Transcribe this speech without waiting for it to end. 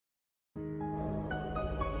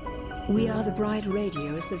We Are the Bride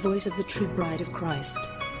Radio is the voice of the true bride of Christ.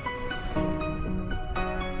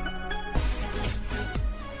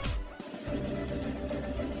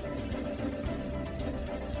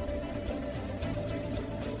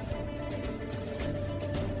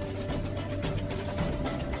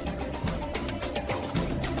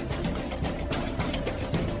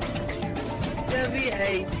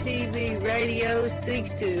 WATB Radio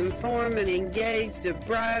seeks to inform and engage the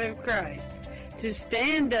bride of Christ to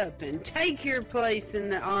stand up and take your place in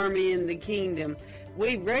the army and the kingdom.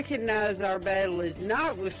 We recognize our battle is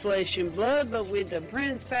not with flesh and blood, but with the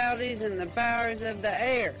principalities and the powers of the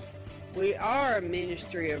air. We are a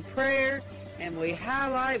ministry of prayer, and we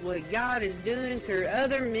highlight what God is doing through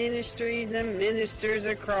other ministries and ministers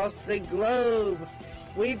across the globe.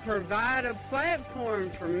 We provide a platform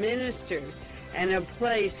for ministers and a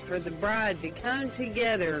place for the bride to come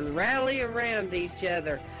together and rally around each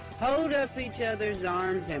other, hold up each other's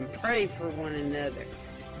arms, and pray for one another.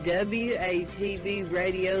 WATB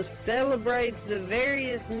Radio celebrates the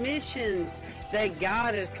various missions that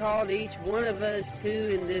God has called each one of us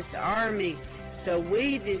to in this army. So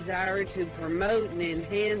we desire to promote and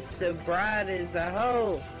enhance the bride as a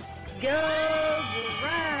whole. Go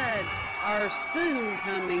bride! Our soon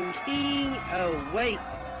coming King awaits.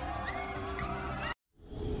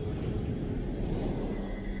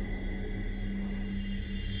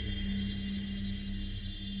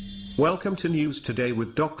 Welcome to News Today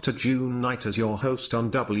with Dr. June Knight as your host on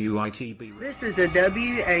WITB. This is a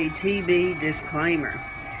WATB disclaimer.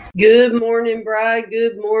 Good morning, bride.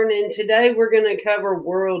 Good morning. Today we're going to cover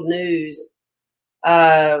world news.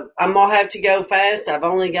 I'm going to have to go fast. I've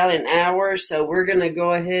only got an hour, so we're going to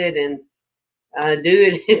go ahead and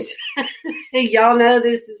do it. Y'all know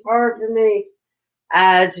this is hard for me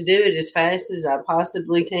to do it as fast as I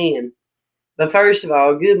possibly can. But first of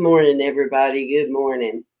all, good morning, everybody. Good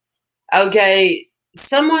morning. Okay,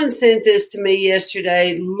 someone sent this to me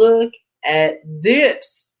yesterday. Look at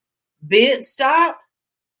this. BitStop?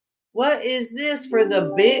 What is this for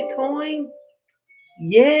the Bitcoin?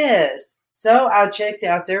 Yes. So I checked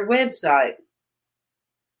out their website.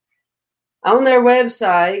 On their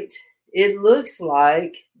website, it looks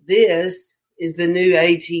like this is the new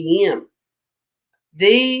ATM.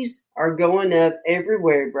 These are going up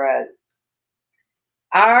everywhere, Brad.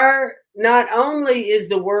 Not only is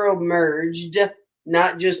the world merged,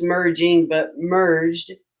 not just merging, but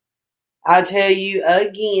merged, I tell you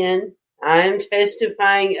again, I am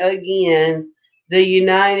testifying again, the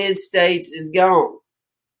United States is gone.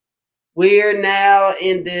 We are now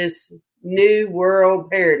in this new world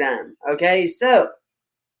paradigm. Okay, so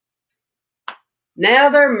now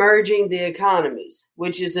they're merging the economies,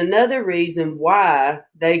 which is another reason why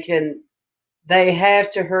they have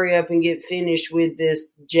to hurry up and get finished with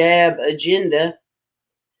this jab agenda,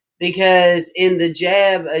 because in the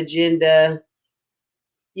jab agenda,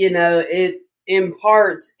 it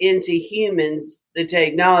imparts into humans the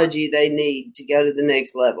technology they need to go to the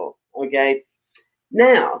next level. Okay.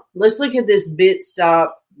 Now, let's look at this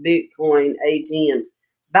BitStop Bitcoin ATMs.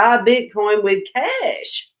 Buy Bitcoin with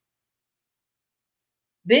cash.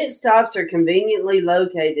 BitStops are conveniently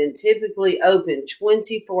located and typically open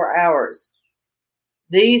 24 hours.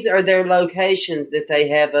 These are their locations that they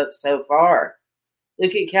have up so far.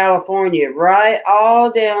 Look at California, right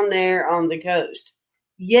all down there on the coast.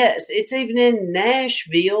 Yes, it's even in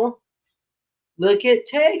Nashville. Look at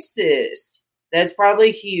Texas. That's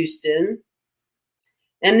probably Houston.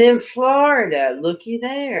 And then Florida, looky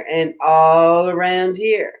there. And all around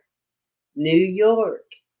here. New York.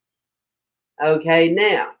 Okay,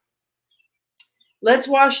 now, let's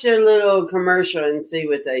watch their little commercial and see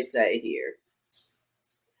what they say here.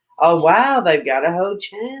 Oh, wow, they've got a whole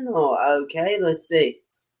channel. Okay, let's see.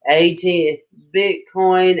 ATM,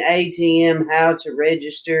 Bitcoin ATM, how to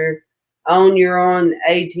register, own your own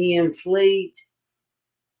ATM fleet.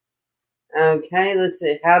 Okay, let's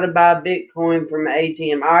see. How to buy Bitcoin from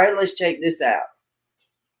ATM. All right, let's check this out.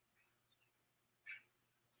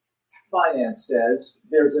 Finance says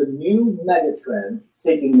there's a new megatrend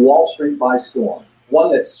taking Wall Street by storm,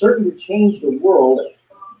 one that's certain to change the world.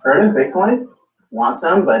 Heard of Bitcoin? Want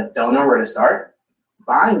some but don't know where to start?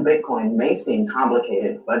 Buying Bitcoin may seem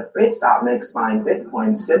complicated, but BitStop makes buying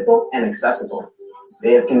Bitcoin simple and accessible.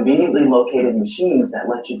 They have conveniently located machines that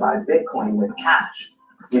let you buy Bitcoin with cash.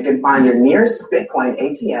 You can find your nearest Bitcoin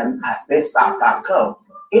ATM at bitstop.co.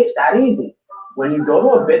 It's that easy. When you go to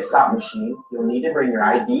a BitStop machine, you'll need to bring your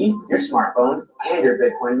ID, your smartphone, and your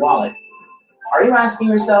Bitcoin wallet. Are you asking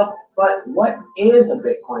yourself, but what is a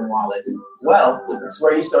Bitcoin wallet? Well, it's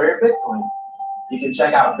where you store your Bitcoin. You can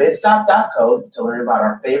check out bitstop.co to learn about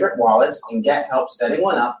our favorite wallets and get help setting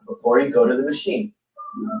one up before you go to the machine.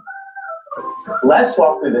 Let's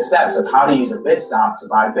walk through the steps of how to use a Bitstop to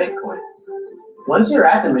buy Bitcoin. Once you're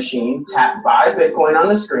at the machine, tap Buy Bitcoin on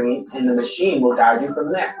the screen and the machine will guide you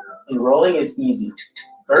from there. Enrolling is easy.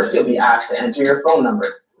 First, you'll be asked to enter your phone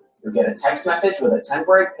number. You'll get a text message with a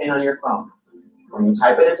temporary PIN on your phone. When you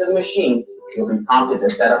type it into the machine, you'll be prompted to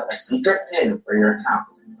set up a secret PIN for your account.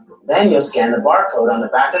 Then you'll scan the barcode on the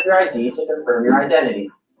back of your ID to confirm your identity.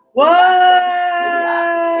 What?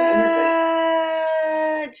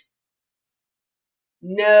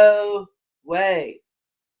 No way.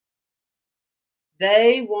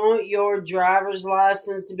 They want your driver's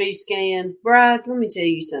license to be scanned. Brad, let me tell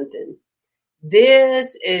you something.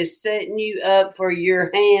 This is setting you up for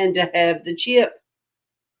your hand to have the chip.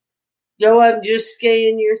 Go up and just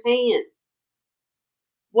scan your hand.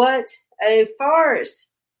 What a farce.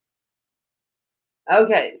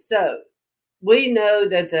 Okay, so we know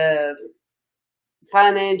that the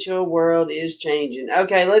financial world is changing.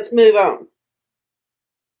 Okay, let's move on.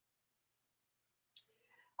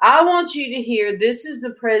 I want you to hear, this is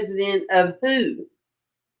the president of who?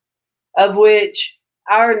 Of which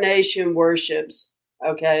our nation worships,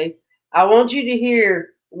 okay? I want you to hear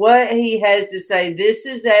what he has to say. This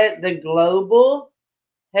is at the Global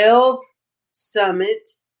Health Summit,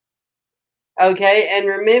 okay? And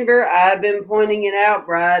remember, I've been pointing it out,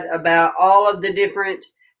 Brad, about all of the different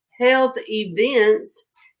health events.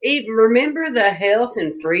 Even remember the Health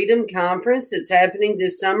and Freedom Conference that's happening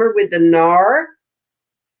this summer with the NAR?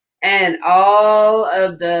 And all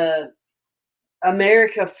of the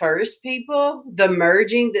America First people, the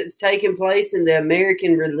merging that's taking place in the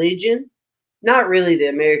American religion, not really the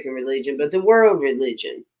American religion, but the world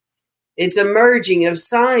religion. It's a merging of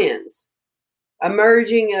science, a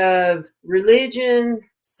merging of religion,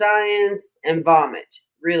 science, and vomit.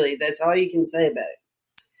 Really, that's all you can say about it.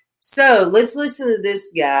 So let's listen to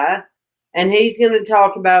this guy, and he's going to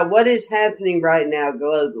talk about what is happening right now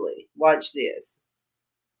globally. Watch this.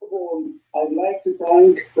 I'd like to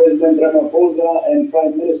thank President Ramaphosa and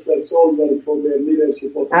Prime Minister Solberg for their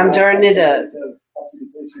leadership of I'm turning it up.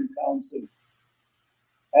 Facilitation Council.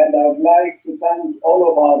 And I'd like to thank all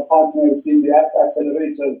of our partners in the ACT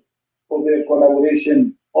Accelerator for their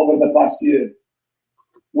collaboration over the past year.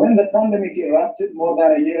 When the pandemic erupted more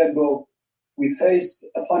than a year ago, we faced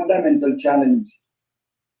a fundamental challenge.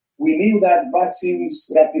 We knew that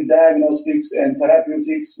vaccines, rapid diagnostics, and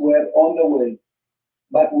therapeutics were on the way.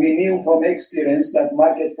 But we knew from experience that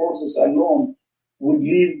market forces alone would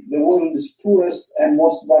leave the world's poorest and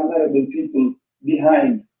most vulnerable people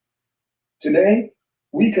behind. Today,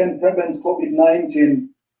 we can prevent COVID-19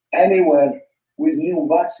 anywhere with new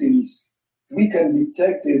vaccines. We can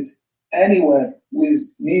detect it anywhere with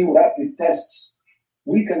new rapid tests.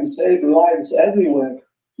 We can save lives everywhere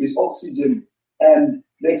with oxygen and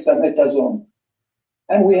dexamethasone.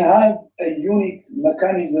 And we have a unique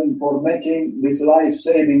mechanism for making these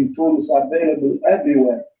life-saving tools available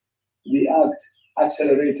everywhere, the ACT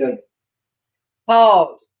Accelerator.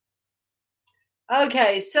 Pause.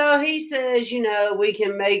 Okay, so he says, we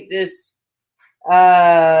can make this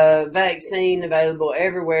vaccine available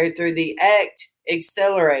everywhere through the ACT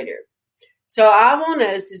Accelerator. So I want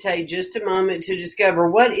us to take just a moment to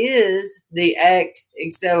discover what is the ACT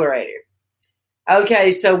Accelerator.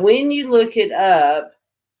 Okay, so when you look it up,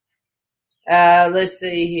 let's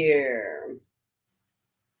see here.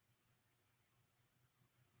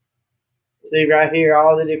 See right here,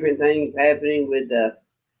 all the different things happening with the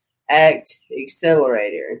ACT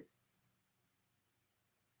Accelerator.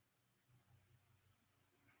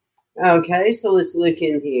 Okay, so let's look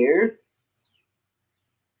in here.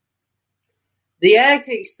 The ACT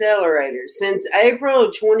Accelerator. Since April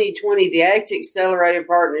of 2020, the ACT Accelerator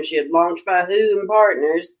Partnership, launched by WHO and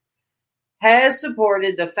partners, has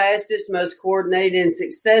supported the fastest, most coordinated, and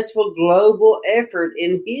successful global effort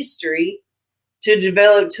in history to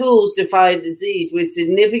develop tools to fight disease, with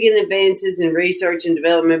significant advances in research and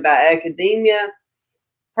development by academia,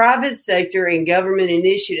 private sector, and government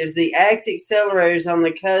initiatives. The ACT Accelerator is on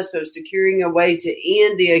the cusp of securing a way to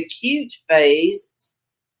end the acute phase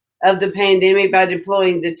of the pandemic by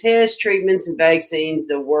deploying the tests, treatments, and vaccines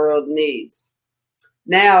the world needs.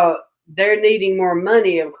 Now, they're needing more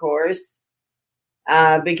money, of course,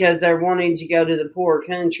 because they're wanting to go to the poor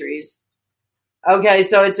countries. Okay,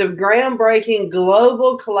 so it's a groundbreaking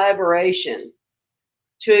global collaboration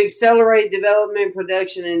to accelerate development,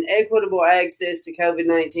 production, and equitable access to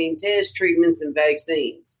COVID-19 tests, treatments, and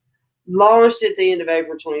vaccines. Launched at the end of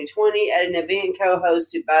April 2020 at an event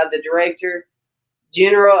co-hosted by the director,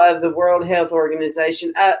 General of the World Health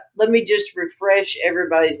Organization. Let me just refresh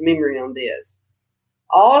everybody's memory on this.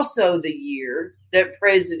 Also the year that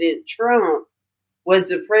President Trump was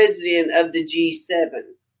the president of the G7,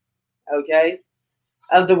 okay?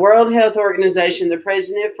 Of the World Health Organization, the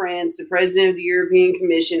president of France, the president of the European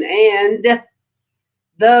Commission, and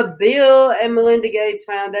the Bill and Melinda Gates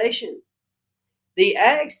Foundation. The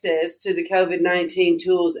Access to the COVID-19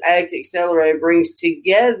 Tools Act Accelerator brings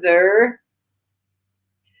together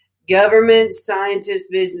governments, scientists,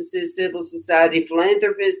 businesses, civil society,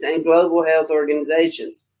 philanthropists, and global health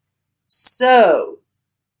organizations. So,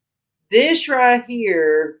 this right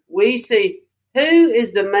here, we see who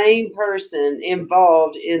is the main person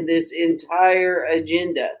involved in this entire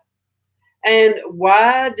agenda. And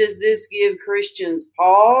why does this give Christians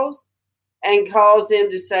pause and cause them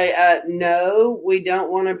to say, no, we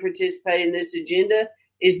don't want to participate in this agenda?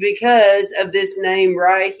 Is because of this name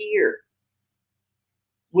right here.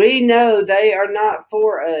 We know they are not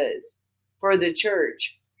for us, for the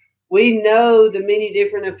church. We know the many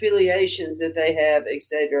different affiliations that they have,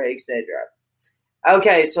 etc., etc.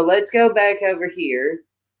 Okay, so let's go back over here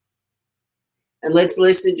and let's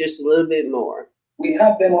listen just a little bit more. We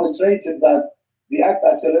have demonstrated that the ACT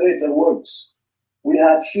Accelerator works. We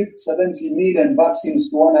have shipped 70 million vaccines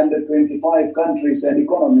to 125 countries and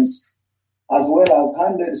economies, as well as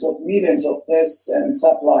hundreds of millions of tests and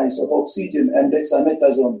supplies of oxygen and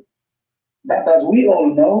dexamethasone. But as we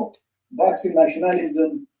all know, vaccine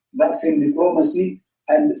nationalism, vaccine diplomacy,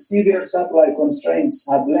 and severe supply constraints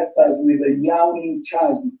have left us with a yawning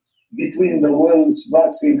chasm between the world's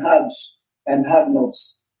vaccine haves and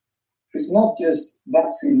have-nots. It's not just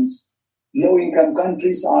vaccines. Low-income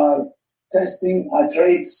countries are testing at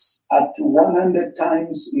rates up to 100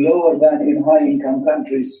 times lower than in high-income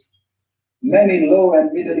countries. Many low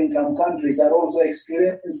and middle-income countries are also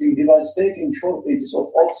experiencing devastating shortages of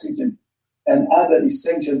oxygen and other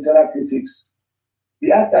essential therapeutics.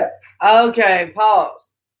 Okay,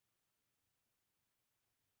 pause.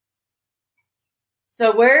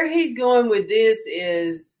 So where he's going with this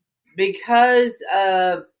is because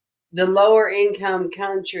of the lower income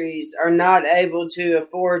countries are not able to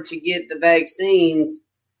afford to get the vaccines,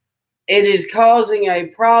 it is causing a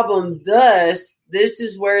problem. Thus, this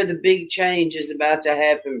is where the big change is about to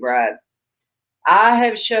happen, Brad. I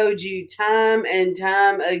have showed you time and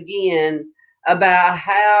time again about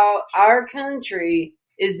how our country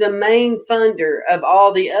is the main funder of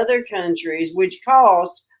all the other countries, which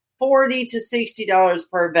cost $40 to $60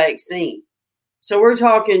 per vaccine. So we're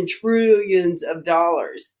talking trillions of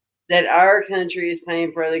dollars that our country is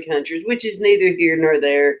paying for other countries, which is neither here nor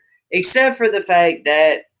there, except for the fact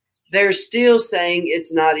that they're still saying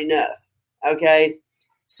it's not enough. Okay?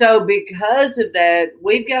 So because of that,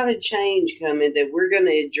 we've got a change coming that we're going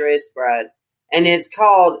to address, Brad, and it's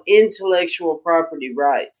called intellectual property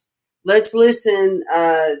rights. Let's listen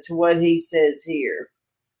to what he says here.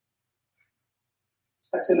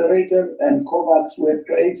 Accelerator and COVAX were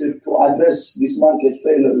created to address these market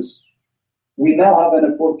failures. We now have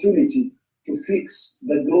an opportunity to fix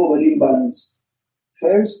the global imbalance.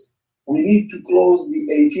 First, we need to close the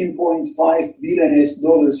 $18.5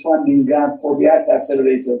 billion funding gap for the ACT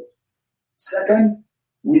Accelerator. Second,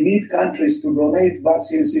 we need countries to donate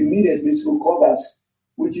vaccines immediately through COVAX,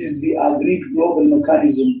 which is the agreed global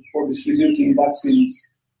mechanism for distributing vaccines.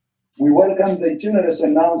 We welcome the generous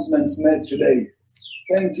announcements made today.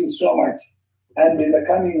 Thank you so much. And in the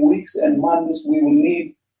coming weeks and months, we will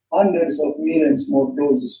need hundreds of millions more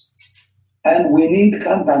doses. And we need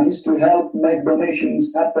companies to help make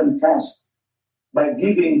donations happen fast by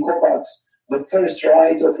giving COVAX the first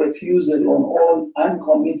right of refusal on all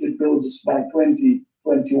uncommitted doses by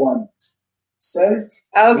 2021. Sir?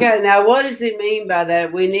 Okay, now what does it mean by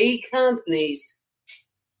that? We need companies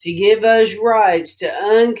to give us rights to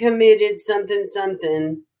uncommitted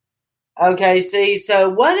something. Okay, see, so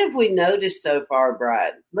what have we noticed so far,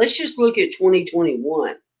 Brad? Let's just look at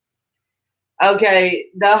 2021. Okay,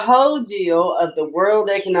 the whole deal of the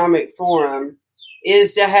World Economic Forum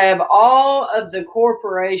is to have all of the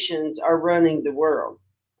corporations are running the world,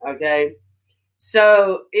 okay?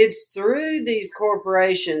 So it's through these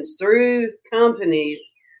corporations, through companies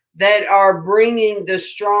that are bringing the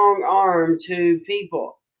strong arm to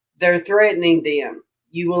people. They're threatening them.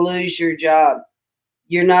 You will lose your job.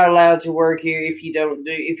 You're not allowed to work here if you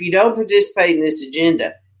don't participate in this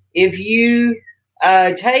agenda. If you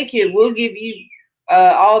take it, we'll give you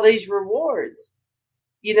all these rewards.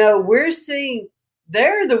 You know, we're seeing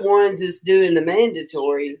they're the ones that's doing the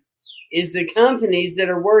mandatory is the companies that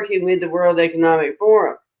are working with the World Economic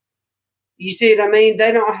Forum. You see what I mean?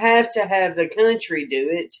 They don't have to have the country do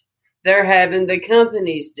it. they're having the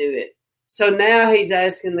companies do it. So now he's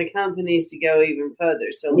asking the companies to go even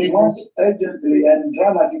further. So We listen. must urgently and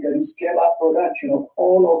dramatically scale up production of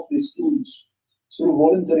all of these tools through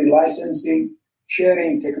voluntary licensing,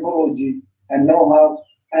 sharing technology and know-how,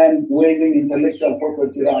 and waiving intellectual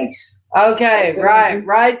property rights. Okay, Excellency.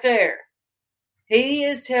 right there. He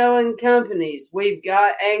is telling companies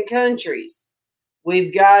and countries,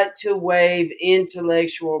 we've got to waive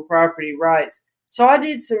intellectual property rights. So I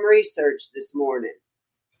did some research this morning.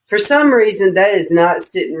 For some reason, that is not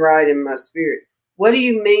sitting right in my spirit. What do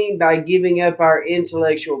you mean by giving up our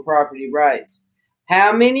intellectual property rights?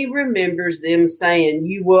 How many remembers them saying,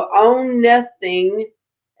 you will own nothing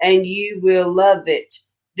and you will love it?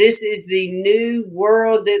 This is the new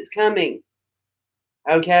world that's coming.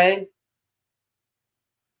 Okay?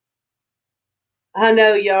 I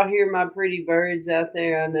know y'all hear my pretty birds out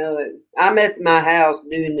there. I know it. I'm at my house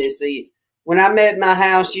doing this. So when I'm at my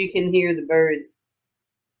house, you can hear the birds.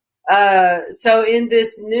 So in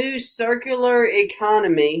this new circular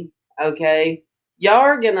economy, okay, y'all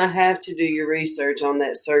are going to have to do your research on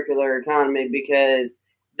that circular economy because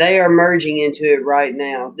they are merging into it right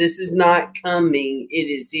now. This is not coming. It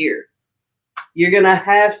is here. You're going to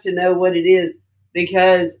have to know what it is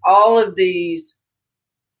because all of these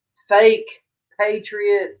fake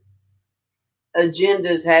patriot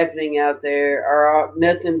agendas happening out there are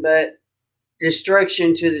nothing but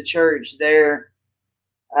destruction to the church. They're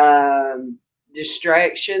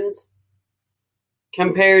distractions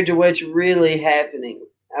compared to what's really happening,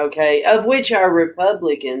 okay? Of which our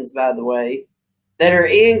Republicans, by the way, that are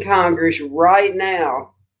in Congress right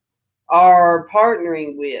now are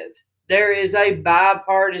partnering with. There is a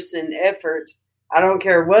bipartisan effort. I don't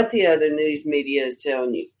care what the other news media is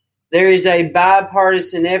telling you. There is a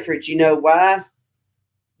bipartisan effort. You know why?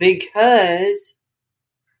 Because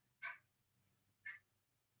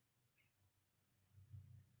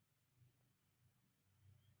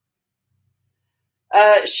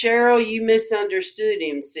Cheryl, you misunderstood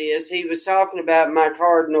him, sis. He was talking about my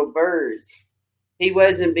cardinal birds. He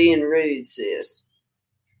wasn't being rude, sis.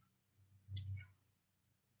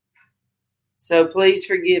 So please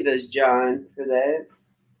forgive us, John, for that.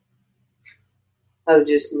 Oh,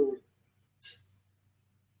 just a minute.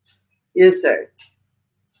 Yes, sir.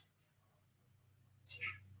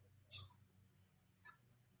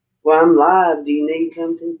 Well, I'm live. Do you need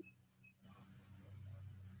something?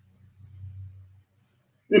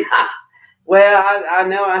 Well, I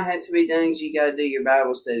know I had to be done because you got to do your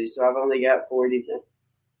Bible study, so I've only got 40.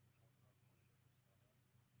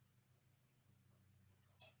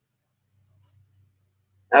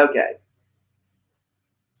 Okay.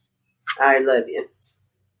 I love you.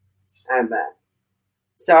 I'm back.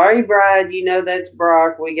 Sorry, Bride. You know that's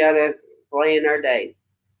Brock. We got to plan our day.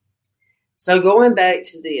 So going back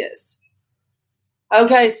to this.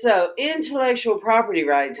 Okay, so intellectual property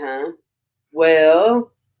rights, huh?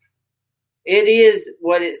 Well, it is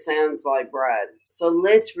what it sounds like, Bride. So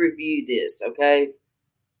let's review this, okay?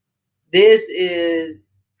 This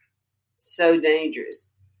is so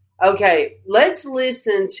dangerous. Okay, let's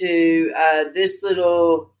listen to this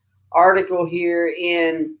little article here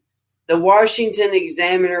in the Washington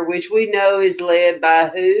Examiner, which we know is led by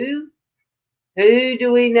who? Who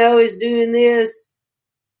do we know is doing this?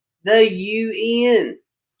 The UN.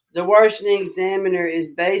 The Washington Examiner is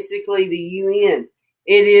basically the UN.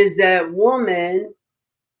 It is that woman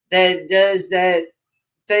that does that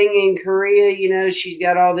thing in Korea. You know, she's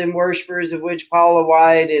got all them worshipers, of which Paula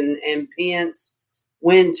White and Pence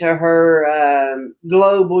went to her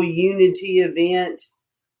global unity event.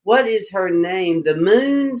 What is her name? The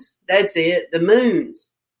Moons? That's it. The Moons.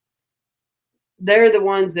 They're the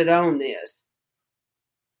ones that own this.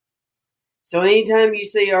 So anytime you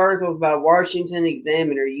see articles by Washington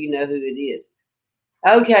Examiner, you know who it is.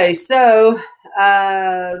 Okay, so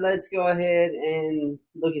let's go ahead and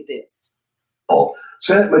look at this.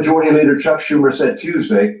 Senate Majority Leader Chuck Schumer said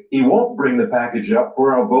Tuesday he won't bring the package up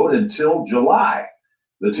for a vote until July.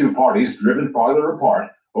 The two parties driven farther apart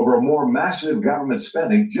over a more massive government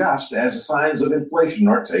spending just as signs of inflation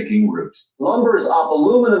are taking root. Lumber's up,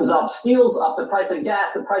 aluminum's up, steel's up, the price of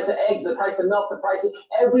gas, the price of eggs, the price of milk, the price of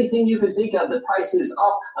everything you could think of, the price is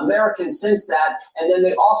up. Americans sense that, and then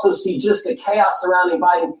they also see just the chaos surrounding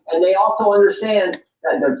Biden, and they also understand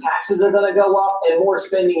that their taxes are going to go up and more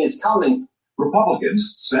spending is coming.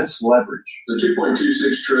 Republicans sense leverage. The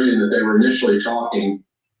 $2.26 trillion that they were initially talking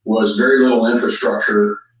was very little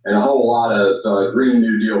infrastructure and a whole lot of Green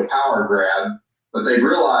New Deal power grab, but they've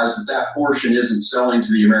realized that that portion isn't selling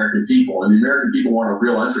to the American people, and the American people want a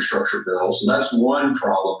real infrastructure bill, so that's one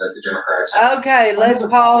problem that the Democrats have. Okay, let's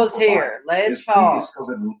pause here. Let's pause.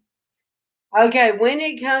 Okay, when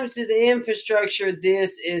it comes to the infrastructure,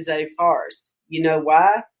 this is a farce. You know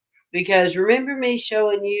why? Because remember me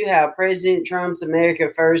showing you how President Trump's America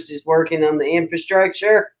First is working on the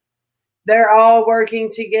infrastructure? They're all working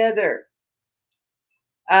together.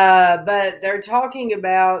 But they're talking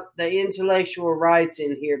about the intellectual rights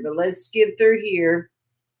in here. But let's skip through here.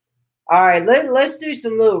 All right, let's do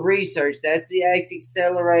some little research. That's the ACT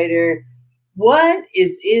Accelerator. What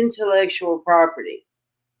is intellectual property?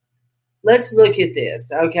 Let's look at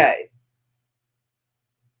this. Okay.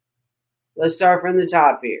 Let's start from the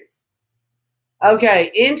top here.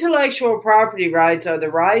 Okay, intellectual property rights are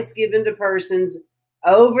the rights given to persons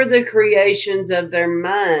over the creations of their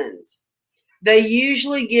minds. They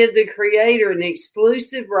usually give the creator an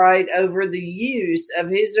exclusive right over the use of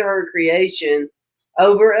his or her creation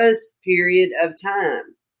over a period of time.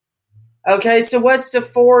 Okay, so what's the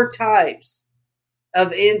 4 types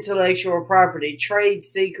of intellectual property? Trade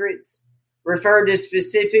secrets refer to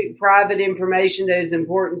specific private information that is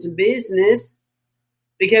important to business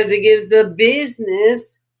because it gives the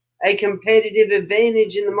business a competitive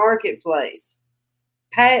advantage in the marketplace.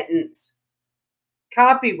 Patents,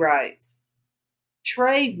 copyrights,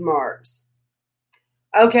 trademarks.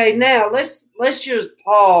 Okay, now let's just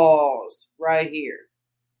pause right here.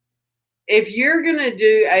 If you're going to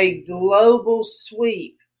do a global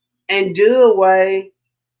sweep and do away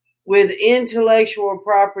with intellectual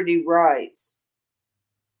property rights,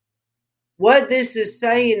 what this is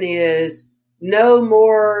saying is no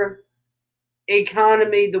more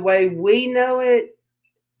economy the way we know it.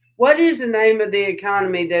 What is the name of the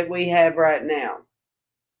economy that we have right now?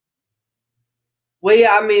 We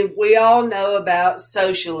all know about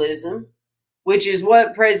socialism, which is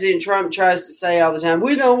what President Trump tries to say all the time.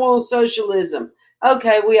 We don't want socialism.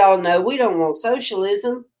 Okay, we all know we don't want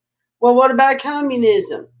socialism. Well, what about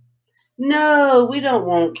communism? No, we don't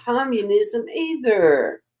want communism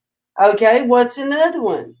either. Okay, what's another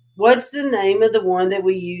one? What's the name of the one that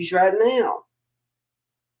we use right now?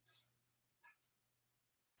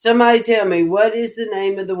 Somebody tell me, what is the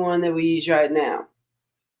name of the one that we use right now?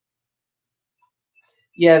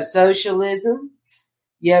 You have socialism,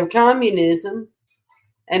 you have communism,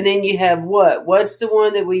 and then you have what? What's the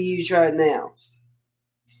one that we use right now?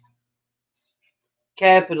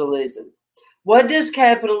 Capitalism. What does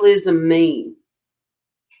capitalism mean?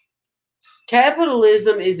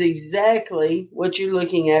 Capitalism is exactly what you're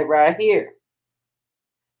looking at right here.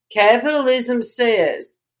 Capitalism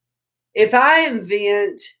says, if I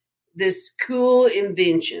invent this cool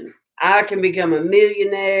invention, I can become a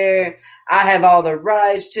millionaire. I have all the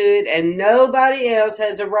rights to it, and nobody else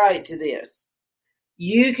has a right to this.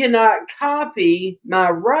 You cannot copy my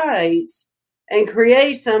rights and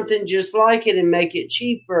create something just like it and make it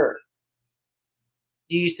cheaper.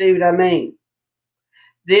 Do you see what I mean?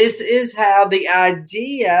 This is how the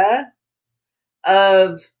idea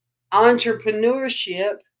of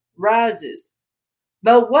entrepreneurship rises.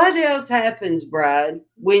 But what else happens, Bride,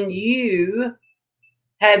 when you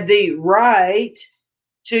have the right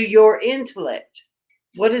to your intellect?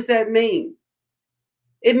 What does that mean?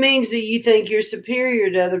 It means that you think you're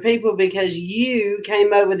superior to other people because you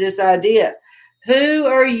came up with this idea. Who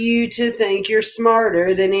are you to think you're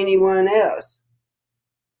smarter than anyone else?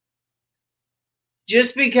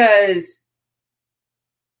 Just because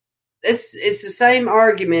it's the same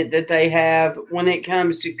argument that they have when it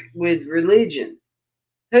comes to with religion.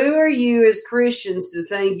 Who are you as Christians to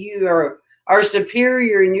think you are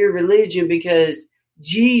superior in your religion because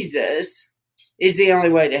Jesus is the only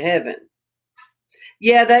way to heaven?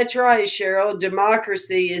 Yeah, that's right, Cheryl.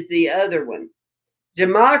 Democracy is the other one.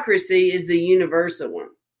 Democracy is the universal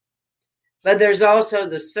one. But there's also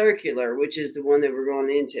the circular, which is the one that we're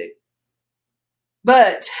going into.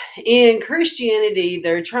 But in Christianity,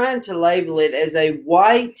 they're trying to label it as a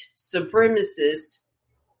white supremacist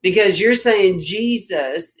because you're saying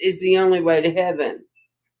Jesus is the only way to heaven.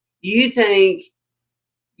 You think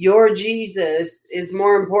your Jesus is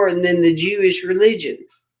more important than the Jewish religion.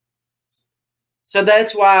 So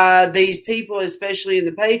that's why these people, especially in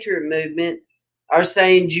the Patriot movement, are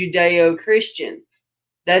saying Judeo-Christian.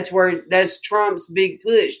 That's Trump's big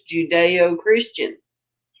push, Judeo-Christian.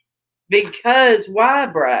 Because why,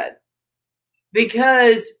 Brad?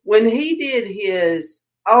 Because when he did his,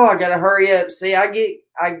 I gotta hurry up. See, I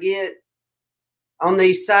get on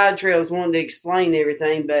these side trails wanting to explain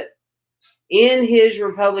everything, but in his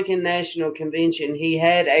Republican National Convention, he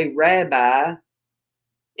had a rabbi.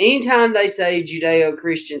 Anytime they say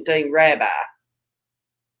Judeo-Christian thing, rabbi.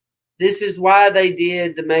 This is why they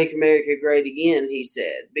did the Make America Great Again, he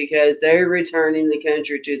said, because they're returning the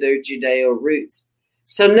country to their Judeo roots.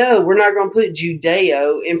 So no, we're not going to put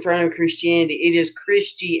Judeo in front of Christianity. It is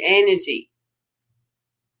Christianity.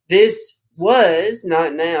 This was,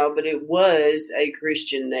 not now, but it was a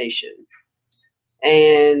Christian nation.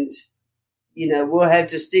 And, we'll have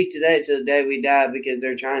to stick to that till the day we die because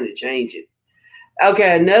they're trying to change it.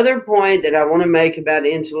 Okay, another point that I want to make about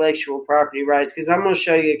intellectual property rights, because I'm going to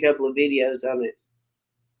show you a couple of videos on it.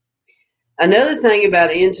 Another thing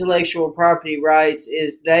about intellectual property rights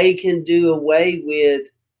is they can do away with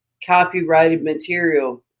copyrighted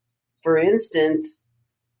material. For instance,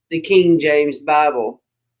 the King James Bible.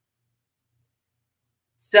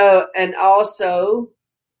 So, and also,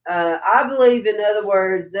 I believe, in other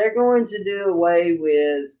words, they're going to do away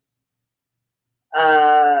with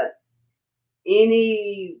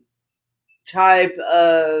any type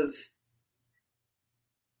of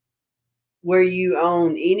where you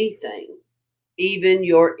own anything, even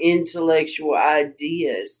your intellectual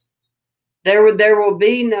ideas. There will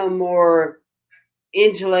be no more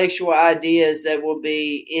intellectual ideas that will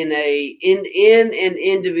be in an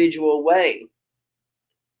individual way.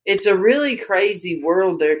 It's a really crazy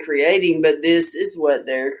world they're creating, but this is what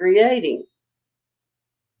they're creating.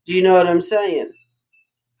 Do you know what I'm saying?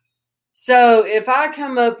 So if I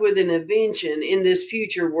come up with an invention in this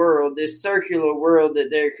future world, this circular world that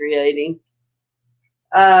they're creating,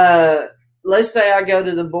 let's say I go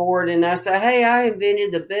to the board and I say, hey, I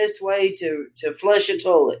invented the best way to flush a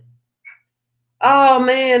toilet. Oh,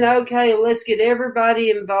 man, okay, let's get everybody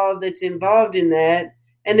involved that's involved in that,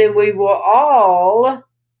 and then we will all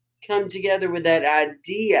come together with that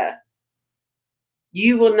idea.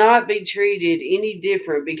 You will not be treated any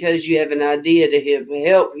different because you have an idea to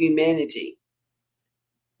help humanity.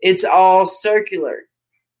 It's all circular.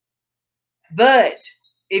 But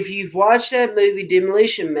if you've watched that movie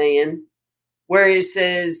Demolition Man, where it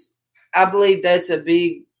says, I believe that's a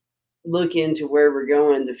big look into where we're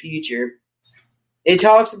going in the future. It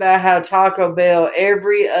talks about how Taco Bell,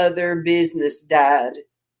 every other business died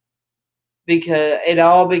because it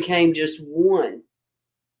all became just one.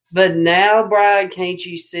 But now, Bride, can't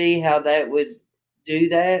you see how that would do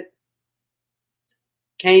that?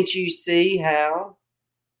 Can't you see how?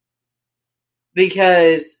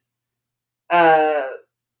 Because there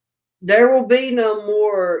will be no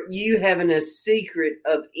more you having a secret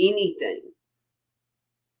of anything.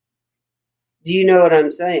 Do you know what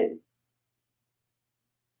I'm saying?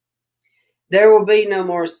 There will be no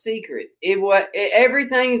more secret.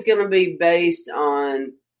 Everything is going to be based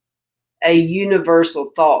on a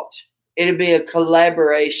universal thought. It'll be a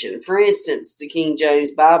collaboration. For instance, the King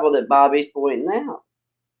James Bible that Bobby's pointing out.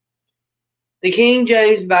 The King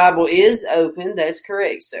James Bible is open. That's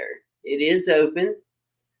correct, sir. It is open.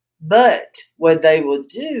 But what they will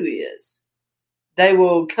do is they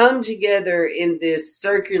will come together in this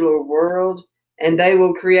circular world and they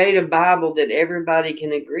will create a Bible that everybody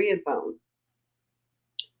can agree upon.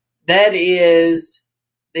 That is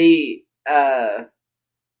the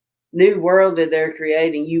new world that they're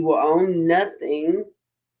creating. You will own nothing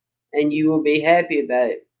and you will be happy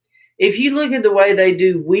about it. If you look at the way they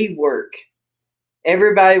do WeWork,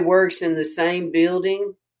 everybody works in the same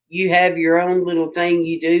building. You have your own little thing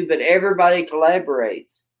you do, but everybody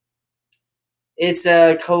collaborates. It's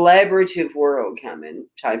a collaborative world coming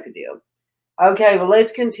type of deal. Okay, well,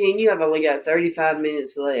 let's continue. I've only got 35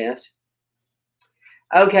 minutes left.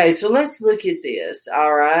 Okay, so let's look at this.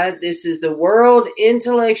 All right, this is the World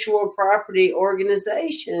Intellectual Property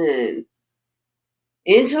Organization.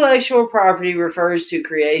 Intellectual property refers to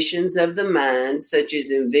creations of the mind, such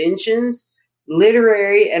as inventions,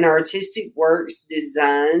 literary and artistic works,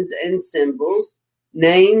 designs and symbols,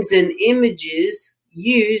 names and images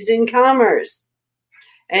used in commerce.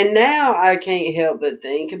 And now I can't help but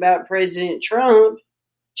think about President Trump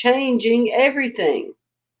changing everything.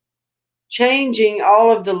 Changing all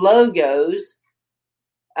of the logos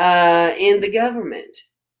in the government.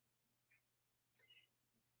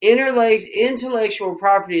 Intellectual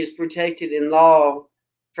property is protected in law,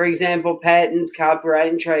 for example, patents, copyright,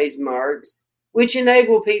 and trademarks, which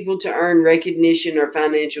enable people to earn recognition or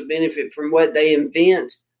financial benefit from what they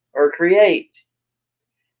invent or create.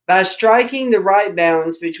 By striking the right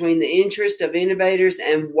balance between the interest of innovators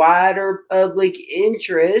and wider public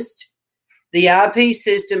interest, the IP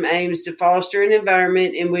system aims to foster an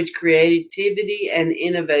environment in which creativity and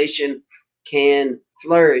innovation can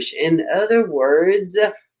flourish. In other words,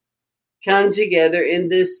 come together in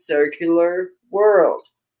this circular world.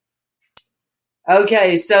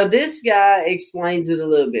 Okay, so this guy explains it a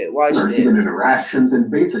little bit. Watch our human this. interactions, and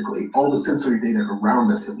basically all the sensory data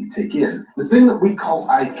around us that we take in. The thing that we call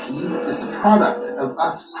IP is the product of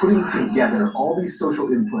us putting together all these social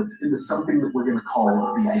inputs into something that we're going to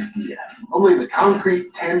call the idea. Only the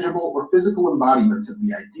concrete, tangible, or physical embodiments of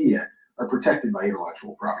the idea are protected by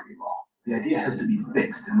intellectual property law. The idea has to be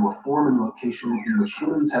fixed into a form and location in which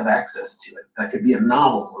humans have access to it. That could be a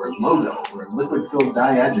novel, or a logo, or a liquid-filled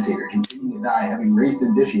dye agitator containing a dye having raised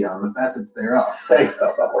indicia on the facets thereof. Thanks,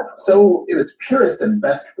 Thought Bubble. So, in its purest and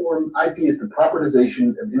best form, IP is the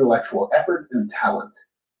propertization of intellectual effort and talent.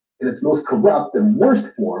 In its most corrupt and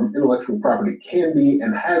worst form, intellectual property can be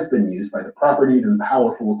and has been used by the propertied and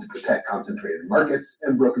powerful to protect concentrated markets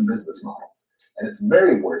and broken business models. At its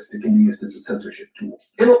very worst, it can be used as a censorship tool.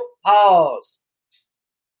 Pause.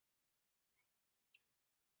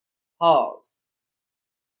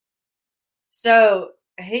 So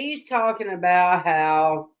he's talking about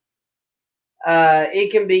how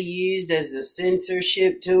it can be used as a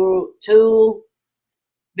censorship tool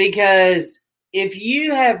because if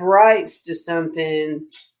you have rights to something,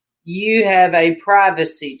 you have a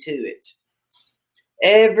privacy to it.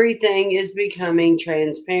 Everything is becoming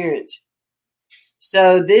transparent.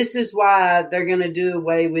 So this is why they're going to do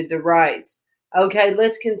away with the rights. Okay,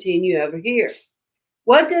 let's continue over here.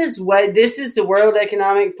 This is the World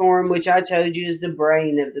Economic Forum, which I told you is the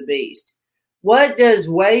brain of the beast. What does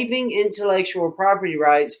waiving intellectual property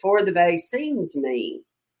rights for the vaccines mean?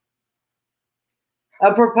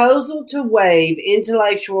 A proposal to waive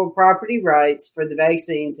intellectual property rights for the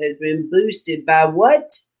vaccines has been boosted by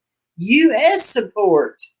what? U.S.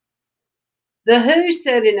 support. The WHO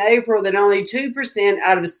said in April that only 2%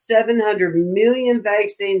 out of 700 million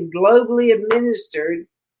vaccines globally administered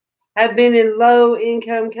have been in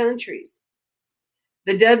low-income countries.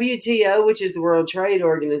 The WTO, which is the World Trade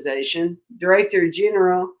Organization, Director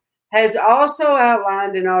General, has also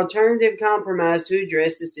outlined an alternative compromise to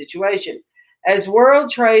address the situation. As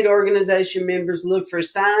World Trade Organization members look for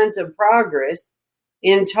signs of progress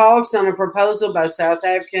in talks on a proposal by South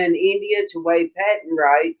Africa and India to waive patent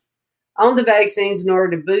rights on the vaccines in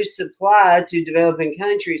order to boost supply to developing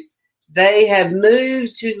countries, they have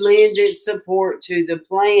moved to lend its support to the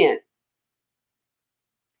plan.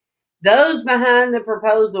 Those behind the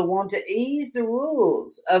proposal want to ease the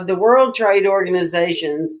rules of the World Trade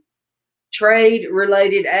Organization's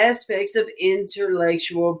trade-related aspects of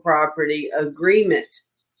intellectual property agreement.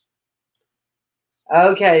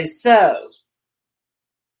 Okay, so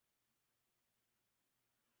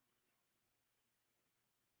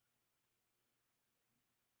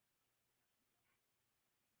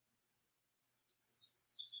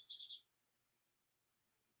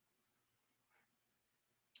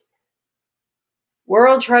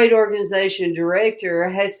World Trade Organization director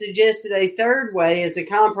has suggested a third way as a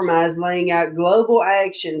compromise, laying out global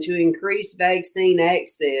action to increase vaccine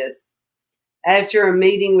access. After a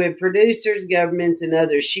meeting with producers, governments, and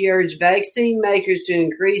others, she urged vaccine makers to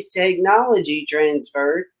increase technology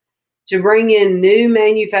transfer, to bring in new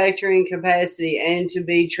manufacturing capacity, and to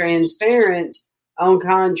be transparent on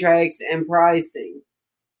contracts and pricing.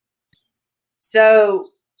 So,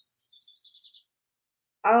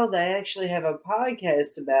 oh, they actually have a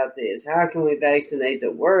podcast about this. How can we vaccinate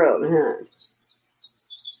the world, huh?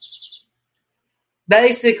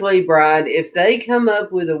 Basically, Bride, if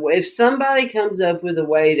somebody comes up with a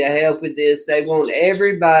way to help with this, they want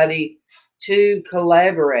everybody to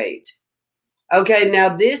collaborate. Okay,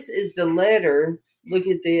 now this is the letter. Look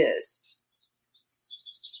at this.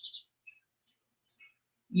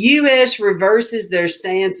 U.S. reverses their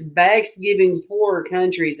stance, backs giving poorer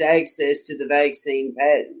countries access to the vaccine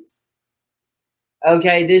patents.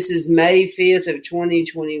 Okay, this is May 5th of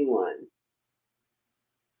 2021.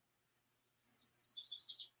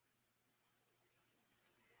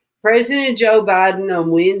 President Joe Biden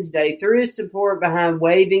on Wednesday threw his support behind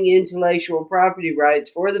waiving intellectual property rights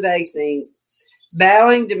for the vaccines,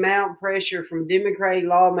 bowing to mount pressure from Democratic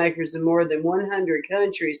lawmakers in more than 100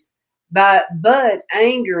 countries, but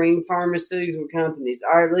angering pharmaceutical companies.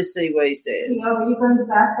 All right, let's see what he says. Are you going to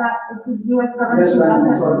back that? Is the U.S. government? Yes,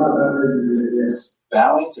 ma'am. Yes.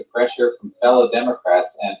 Bowing to pressure from fellow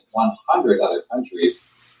Democrats and 100 other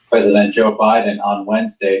countries, President Joe Biden on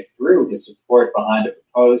Wednesday threw his support behind a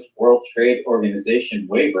proposed World Trade Organization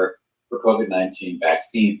waiver for COVID-19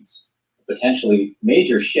 vaccines, a potentially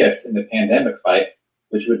major shift in the pandemic fight,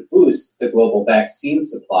 which would boost the global vaccine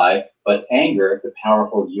supply but anger the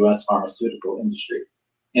powerful U.S. pharmaceutical industry.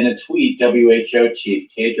 In a tweet, WHO Chief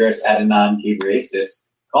Tedros Adhanom Ghebreyesus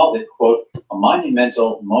called it, quote, a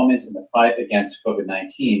monumental moment in the fight against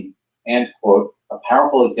COVID-19 and, quote, a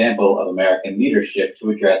powerful example of American leadership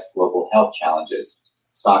to address global health challenges.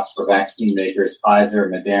 Stocks for vaccine makers Pfizer,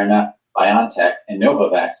 Moderna, BioNTech, and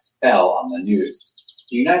Novavax fell on the news.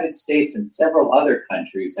 The United States and several other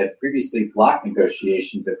countries had previously blocked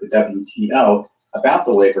negotiations at the WTO about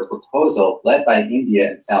the waiver proposal led by India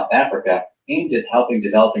and South Africa aimed at helping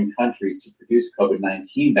developing countries to produce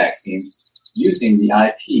COVID-19 vaccines using the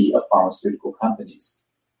IP of pharmaceutical companies.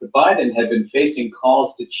 But Biden had been facing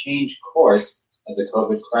calls to change course as the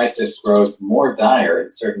COVID crisis grows more dire in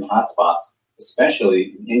certain hotspots,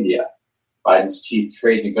 especially in India. Biden's chief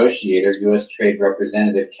trade negotiator, U.S. Trade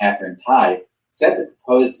Representative Katherine Tai, said the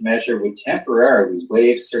proposed measure would temporarily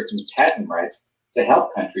waive certain patent rights to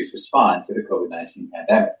help countries respond to the COVID-19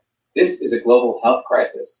 pandemic. This is a global health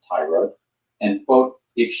crisis, Tai wrote, and, quote,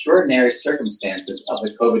 the extraordinary circumstances of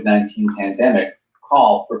the COVID-19 pandemic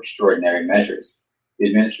call for extraordinary measures. The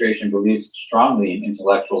administration believes strongly in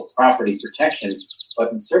intellectual property protections,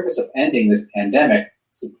 but in service of ending this pandemic,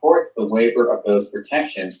 supports the waiver of those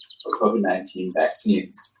protections for COVID-19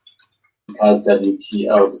 vaccines. Because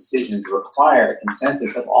WTO decisions require a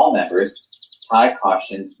consensus of all members, Tai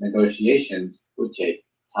cautioned negotiations would take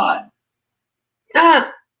time.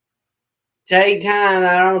 Take time?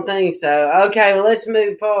 I don't think so. Okay, well, let's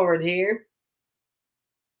move forward here.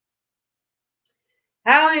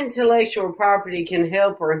 How intellectual property can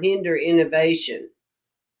help or hinder innovation.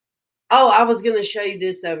 Oh, I was going to show you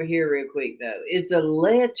this over here real quick, though. Is the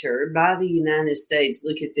letter by the United States.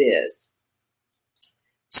 Look at this.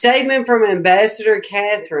 Statement from Ambassador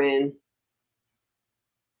Catherine.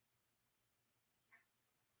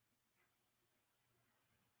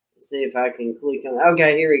 Let's see if I can click on.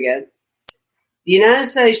 Okay, here we go. The United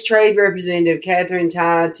States Trade Representative Katherine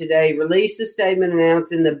Tai today released a statement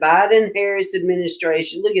announcing the Biden-Harris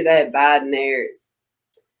administration. Look at that, Biden-Harris.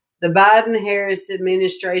 The Biden-Harris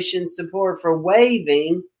administration's support for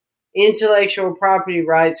waiving intellectual property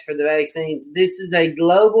rights for the vaccines. This is a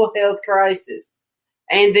global health crisis,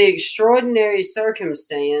 and the extraordinary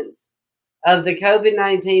circumstance of the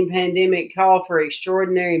COVID-19 pandemic call for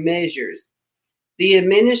extraordinary measures. The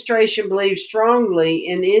administration believes strongly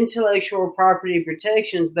in intellectual property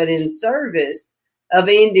protections, but in service of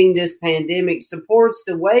ending this pandemic, supports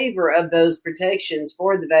the waiver of those protections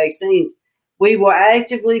for the vaccines. We will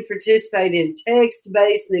actively participate in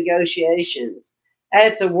text-based negotiations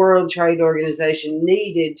at the World Trade Organization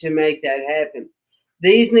needed to make that happen.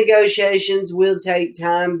 These negotiations will take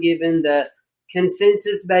time given the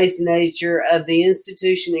consensus-based nature of the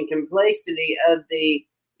institution and complexity of the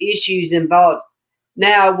issues involved.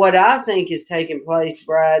 Now, what I think is taking place,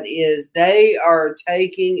 Brad, is they are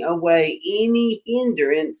taking away any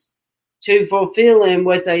hindrance to fulfilling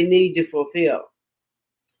what they need to fulfill.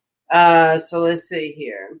 So let's see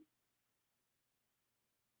here.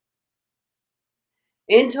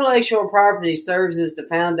 Intellectual property serves as the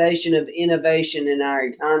foundation of innovation in our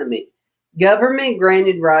economy.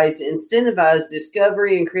 Government-granted rights incentivize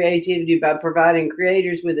discovery and creativity by providing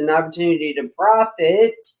creators with an opportunity to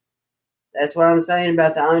profit. That's what I'm saying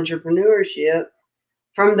about the entrepreneurship.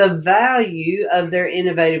 From the value of their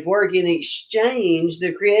innovative work. In exchange,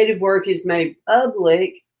 the creative work is made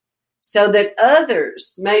public so that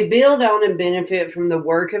others may build on and benefit from the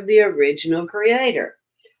work of the original creator.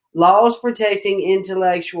 Laws protecting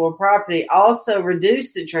intellectual property also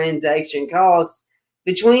reduce the transaction cost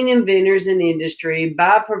between inventors and industry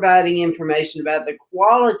by providing information about the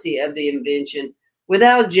quality of the invention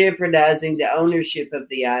without jeopardizing the ownership of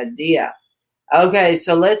the idea. Okay,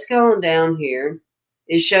 so let's go on down here.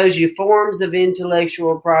 It shows you forms of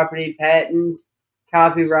intellectual property, patent,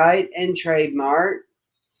 copyright, and trademark.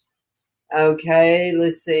 Okay,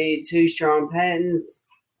 let's see. 2 strong patents,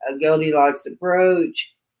 a Goldilocks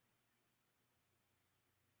approach.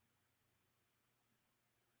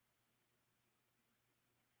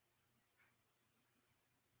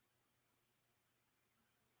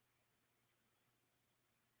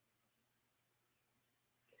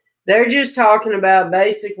 They're just talking about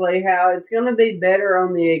basically how it's going to be better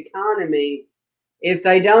on the economy if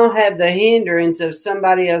they don't have the hindrance of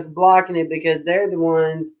somebody else blocking it because they're the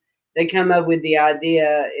ones that come up with the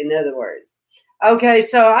idea, in other words. Okay,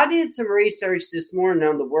 so I did some research this morning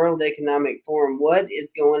on the World Economic Forum. What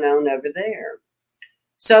is going on over there?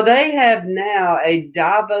 So they have now a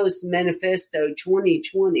Davos Manifesto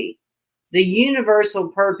 2020, the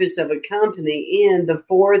universal purpose of a company in the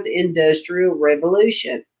 4th Industrial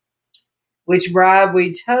Revolution. Which, Brad,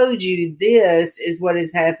 we told you this is what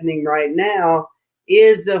is happening right now,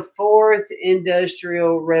 is the 4th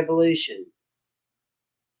Industrial Revolution.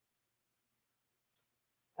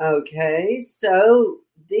 Okay, so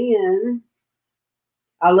then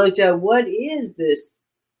I looked up, what is this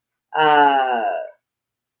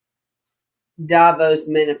Davos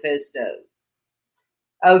Manifesto?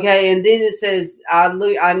 Okay, and then it says, I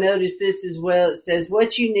noticed this as well. It says,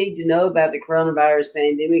 what you need to know about the coronavirus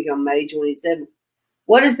pandemic on May 27th.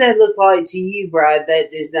 What does that look like to you, Bride,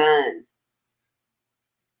 that design?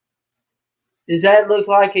 Does that look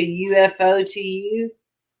like a UFO to you?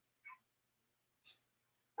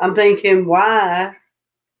 I'm thinking, why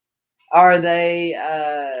are they,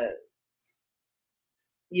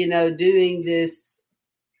 doing this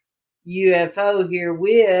UFO here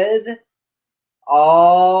with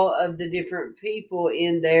all of the different people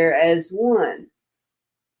in there as one?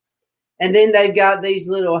 And then they've got these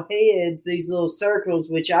little heads, these little circles,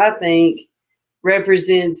 which I think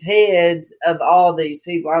represents heads of all these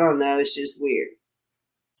people. I don't know. It's just weird.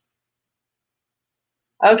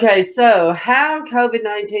 Okay, so how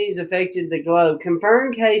COVID-19 has affected the globe.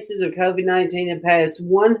 Confirmed cases of COVID-19 have passed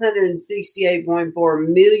 168.4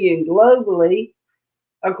 million globally,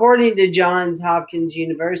 according to Johns Hopkins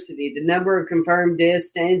University. The number of confirmed deaths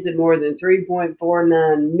stands at more than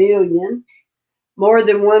 3.49 million. More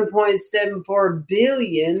than 1.74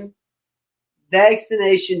 billion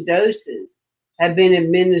vaccination doses have been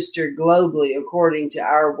administered globally, according to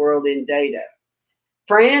Our World in Data.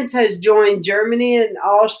 France has joined Germany and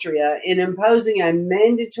Austria in imposing a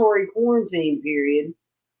mandatory quarantine period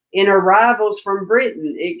in arrivals from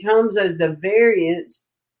Britain. It comes as the variant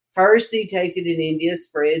first detected in India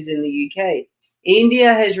spreads in the UK.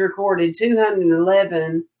 India has recorded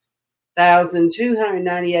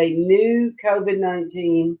 211,298 new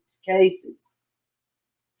COVID-19 cases,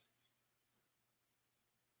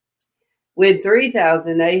 with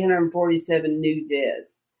 3,847 new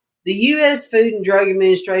deaths. The U.S. Food and Drug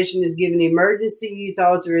Administration has given emergency use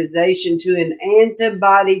authorization to an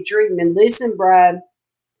antibody treatment. Listen, Brad,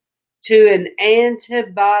 to an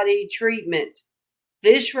antibody treatment.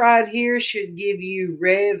 This right here should give you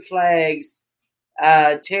red flags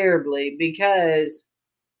terribly because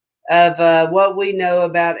of what we know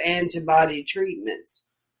about antibody treatments.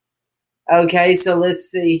 Okay, so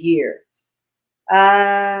let's see here.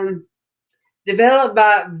 Developed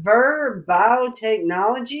by Ver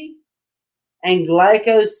Biotechnology and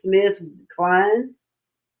GlaxoSmithKline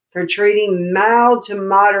for treating mild to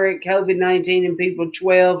moderate COVID-19 in people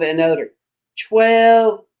 12 and older.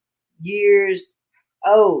 12 years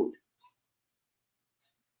old.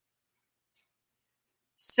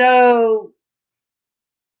 So,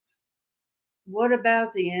 what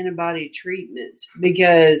about the antibody treatment?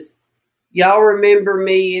 Because y'all remember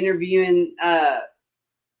me interviewing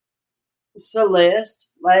Celeste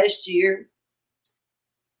last year,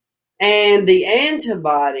 and the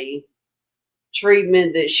antibody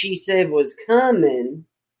treatment that she said was coming,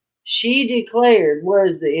 she declared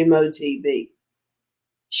was the MOTB.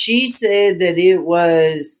 She said that it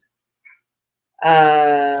was,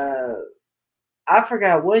 I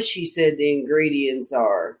forgot what she said the ingredients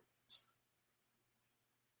are.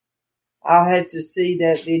 I'll have to see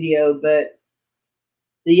that video, but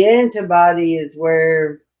the antibody is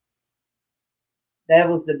where that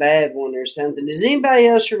was the bad one or something. Does anybody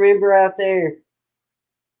else remember out there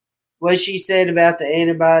what she said about the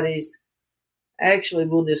antibodies? Actually,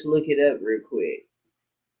 we'll just look it up real quick.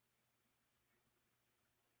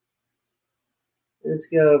 Let's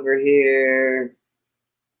go over here.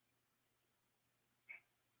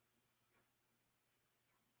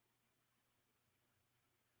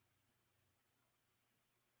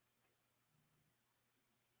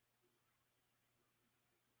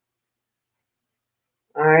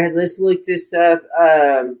 All right, let's look this up.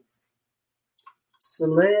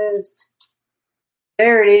 Celeste.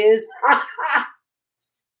 There it is.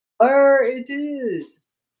 There it is.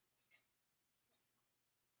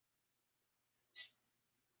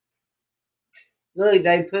 Look,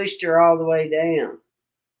 they pushed her all the way down.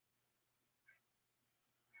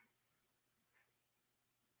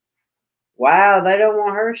 Wow, they don't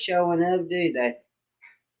want her showing up, do they?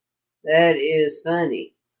 That is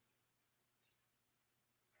funny.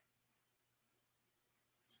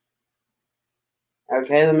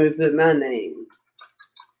 Okay, let me put my name.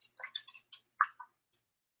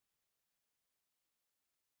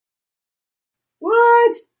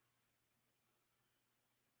 What?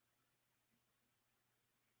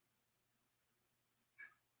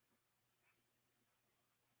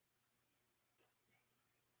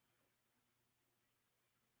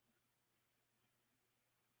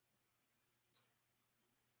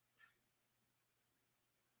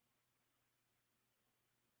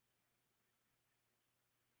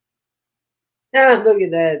 Oh, look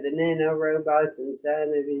at that, the nanorobots inside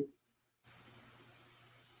of you.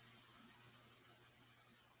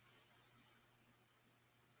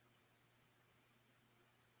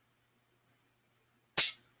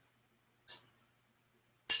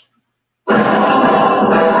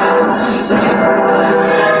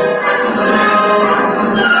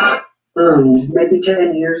 maybe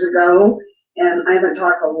 10 years ago. And I haven't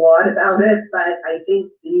talked a lot about it, but I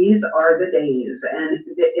think these are the days. And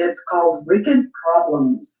it's called Wicked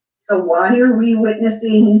Problems. So why are we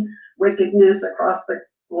witnessing wickedness across the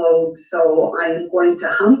globe? So I am going to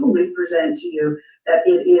humbly present to you that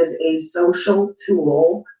it is a social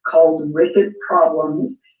tool called Wicked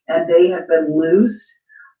Problems, and they have been loosed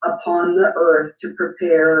upon the earth to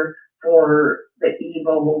prepare for the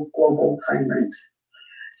evil global tyrant.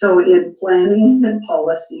 So in planning and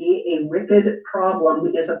policy, a wicked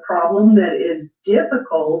problem is a problem that is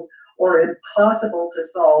difficult or impossible to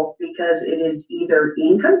solve because it is either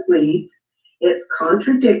incomplete, it's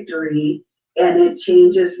contradictory, and it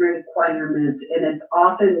changes requirements, and it's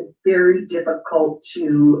often very difficult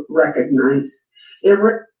to recognize.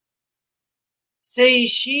 See,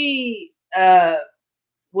 she,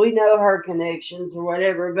 we know her connections or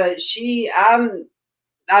whatever, but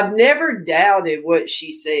I've never doubted what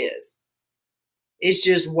she says. It's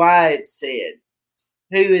just why it's said.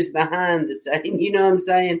 Who is behind the saying, you know what I'm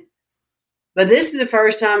saying? But this is the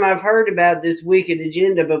first time I've heard about this wicked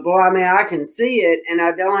agenda. But boy, I mean, I can see it, and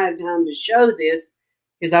I don't have time to show this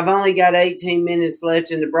because I've only got 18 minutes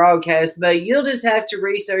left in the broadcast. But you'll just have to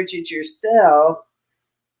research it yourself.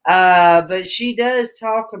 But she does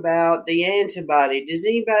talk about the antibody. Does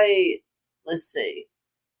anybody, let's see.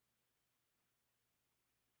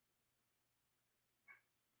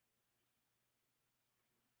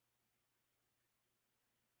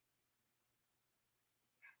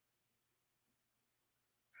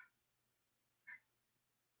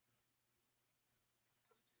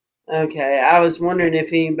 Okay, I was wondering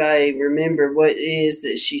if anybody remembered what it is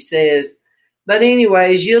that she says. But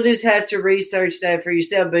anyways, you'll just have to research that for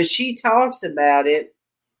yourself. But she talks about it,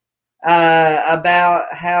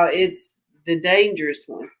 about how it's the dangerous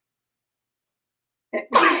one.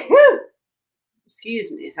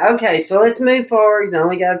 Excuse me. Okay, so let's move forward. We've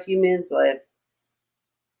only got a few minutes left.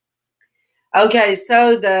 Okay,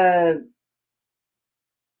 so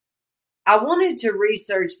I wanted to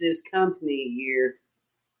research this company here.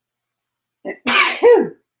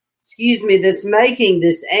 Excuse me, that's making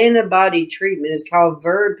this antibody treatment. Is called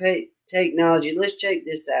Verb Technology. Let's check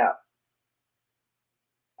this out.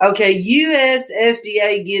 Okay, U.S.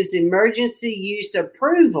 FDA gives emergency use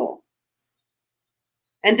approval.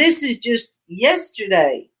 And this is just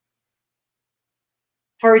yesterday.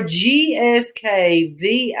 For GSK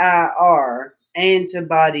VIR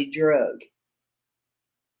antibody drug.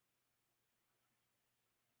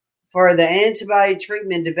 For the antibody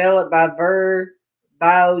treatment developed by Verb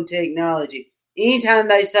Biotechnology. Anytime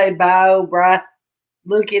they say bio,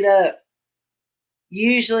 look it up.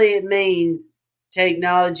 Usually it means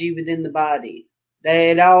technology within the body.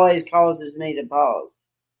 It always causes me to pause.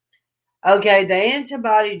 Okay, the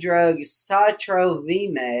antibody drug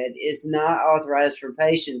Sotrovimab is not authorized for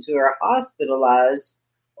patients who are hospitalized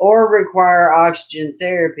or require oxygen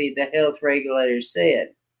therapy, the health regulators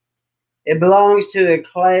said. It belongs to a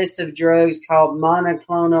class of drugs called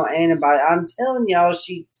monoclonal antibody. I'm telling y'all,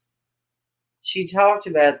 she talked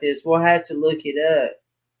about this. We'll have to look it up.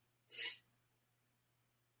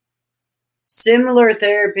 Similar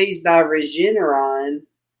therapies by Regeneron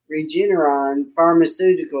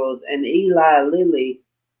Pharmaceuticals and Eli Lilly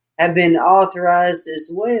have been authorized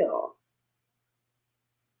as well.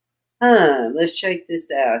 Let's check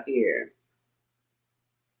this out here.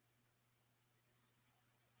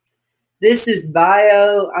 This is Verb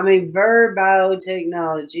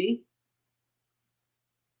Biotechnology.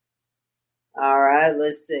 All right,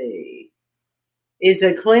 let's see. It's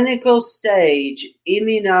a clinical stage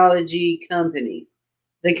immunology company.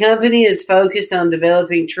 The company is focused on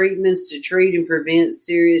developing treatments to treat and prevent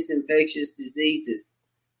serious infectious diseases.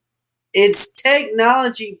 Its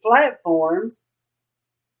technology platforms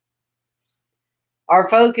are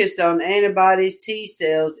focused on antibodies, T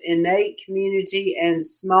cells, innate immunity, and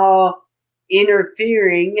small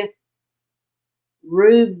interfering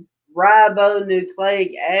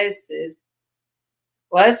ribonucleic acid.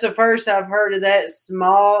 Well, that's the first I've heard of that.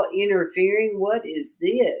 Small interfering. What is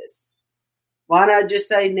this? Why not just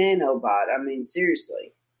say nanobot? I mean,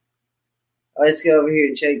 seriously. Let's go over here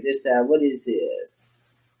and check this out. What is this?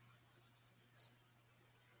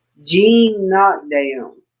 Gene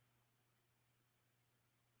knockdown.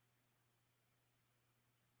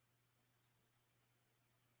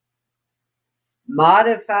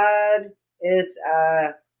 Modified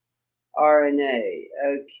siRNA.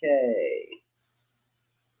 Okay.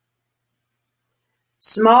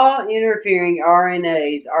 Small interfering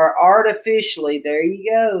RNAs are artificially, there you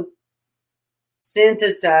go,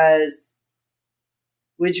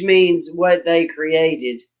 which means what they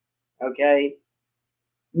created, okay?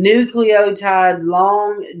 nucleotide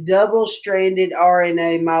long double-stranded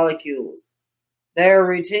RNA molecules. They are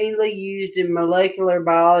routinely used in molecular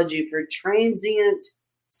biology for transient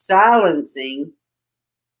silencing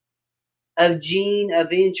of gene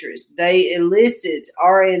of interest. They elicit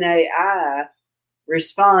RNAi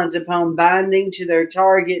response upon binding to their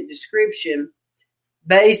target description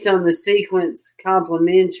based on the sequence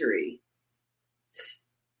complementary.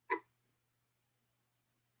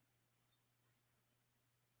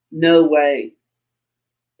 No way.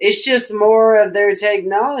 It's just more of their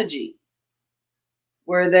technology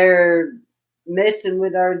where they're messing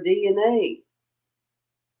with our DNA.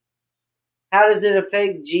 How does it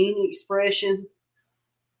affect gene expression?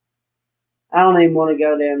 I don't even want to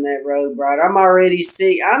go down that road, Brian. I'm already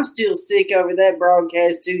sick. I'm still sick over that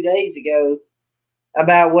broadcast 2 days ago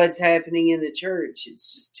about what's happening in the church.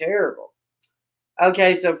 It's just terrible.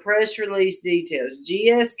 Okay, so press release details.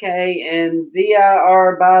 GSK and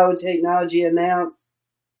VIR Biotechnology announced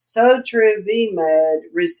Sotrovimab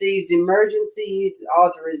receives emergency use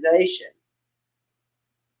authorization.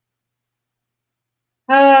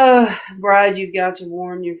 Oh, Bride, you've got to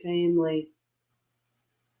warn your family.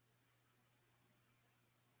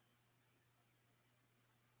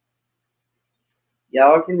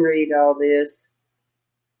 Y'all can read all this.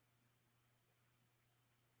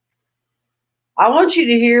 I want you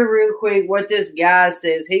to hear real quick what this guy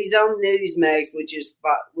says. He's on Newsmax, which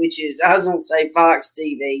is I was going to say Fox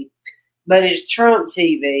TV, but it's Trump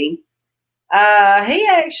TV. He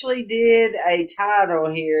actually did a title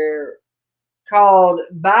here called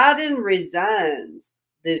Biden Resigns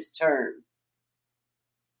This Term.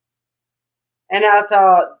 And I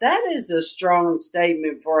thought that is a strong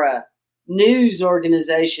statement for a news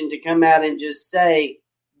organization to come out and just say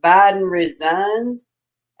Biden resigns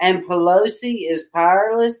and Pelosi is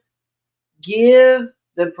powerless. Give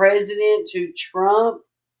the president to Trump.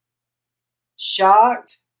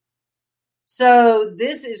 Shocked. So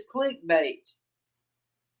this is clickbait.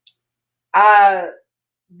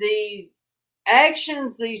 The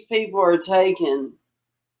actions these people are taking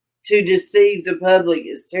to deceive the public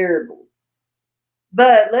is terrible.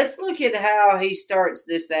 But let's look at how he starts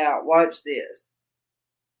this out. Watch this.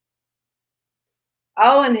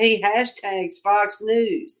 Oh, and he hashtags Fox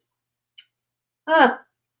News. Huh.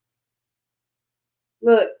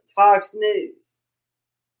 Look, Fox News.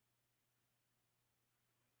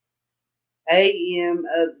 AM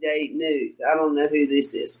Update News. I don't know who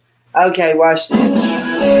this is. Okay, watch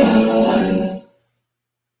this.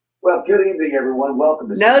 Well, good evening, everyone.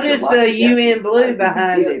 Welcome to Notice the UN blue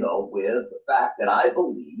behind him. him. Though, with the fact that I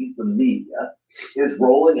believe the media is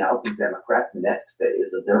rolling out the Democrats' next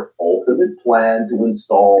phase of their ultimate plan to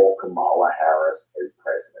install Kamala Harris as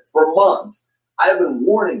president. For months, I have been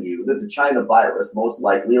warning you that the China virus most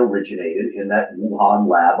likely originated in that Wuhan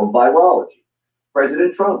lab of virology.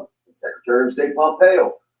 President Trump and Secretary of State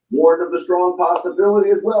Pompeo warned of the strong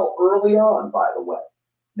possibility as well early on, by the way.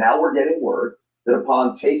 Now we're getting word that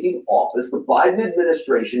upon taking office, the Biden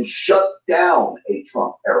administration shut down a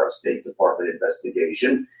Trump-era State Department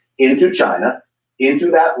investigation into China, into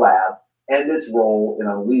that lab, and its role in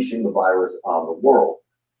unleashing the virus on the world.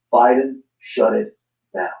 Biden shut it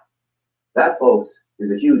down. That, folks,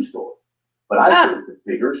 is a huge story. But I think the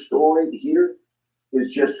bigger story here is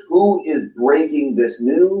just who is breaking this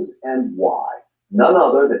news and why. None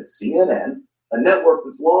other than CNN, a network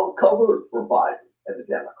that's long covered for Biden and the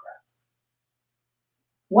Democrats.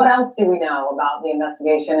 What else do we know about the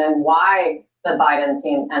investigation and why the Biden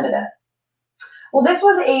team ended it? Well, this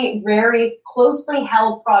was a very closely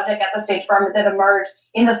held project at the State Department that emerged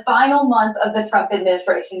in the final months of the Trump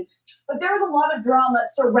administration. But there was a lot of drama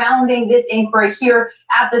surrounding this inquiry here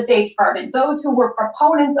at the State Department. Those who were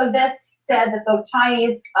proponents of this said that the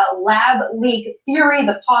Chinese lab leak theory,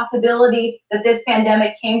 the possibility that this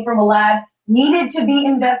pandemic came from a lab, needed to be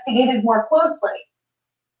investigated more closely.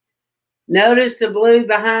 Notice the blue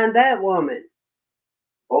behind that woman.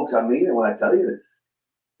 Folks, I mean it when I tell you this.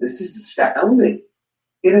 This is astounding.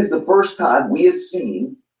 It is the first time we have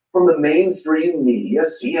seen from the mainstream media,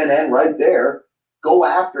 CNN right there, go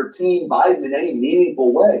after Team Biden in any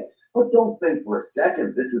meaningful way. But don't think for a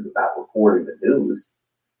second this is about reporting the news.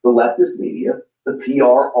 The leftist media, the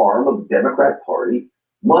PR arm of the Democrat Party,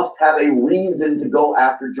 must have a reason to go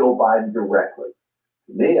after Joe Biden directly.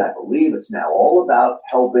 To me, I believe it's now all about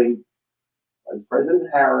helping Vice President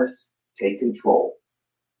Harris take control.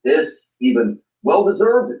 This even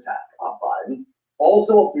well-deserved attack on Biden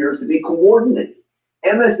also appears to be coordinated.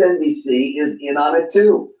 MSNBC is in on it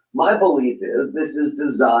too. My belief is this is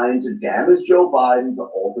designed to damage Joe Biden to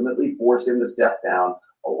ultimately force him to step down,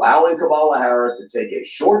 allowing Kamala Harris to take a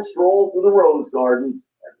short stroll through the Rose Garden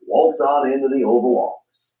waltz on into the Oval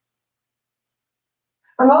Office.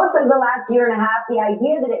 For most of the last year and a half, the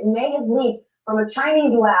idea that it may have leaked from a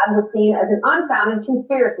Chinese lab was seen as an unfounded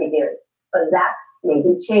conspiracy theory. But that may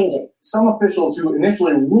be changing. Some officials who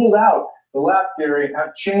initially ruled out the lab theory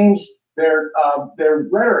have changed their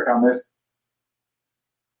rhetoric on this.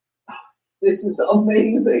 This is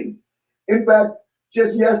amazing. In fact,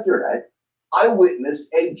 just yesterday, I witnessed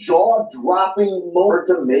a jaw-dropping moment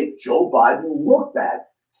to make Joe Biden look bad.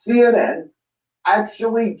 CNN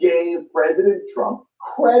actually gave President Trump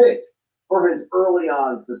credit for his early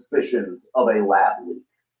on suspicions of a lab leak.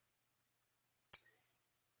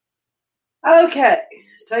 Okay,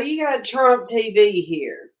 so you got Trump TV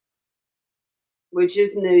here, which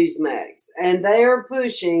is Newsmax, and they are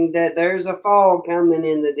pushing that there's a fall coming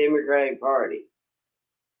in the Democratic Party.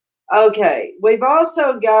 Okay, we've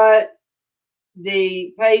also got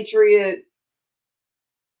the Patriot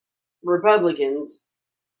Republicans,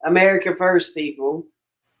 America First people,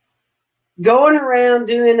 going around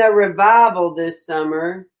doing a revival this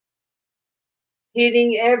summer,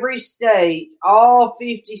 hitting every state, all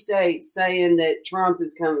 50 states, saying that Trump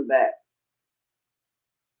is coming back.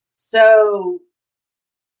 So,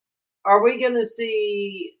 are we going to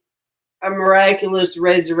see a miraculous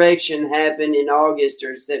resurrection happen in August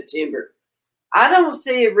or September? I don't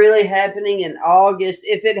see it really happening in August.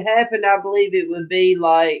 If it happened, I believe it would be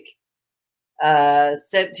like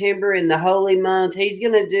September in the holy month. He's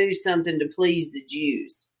going to do something to please the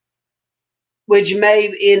Jews, which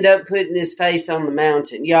may end up putting his face on the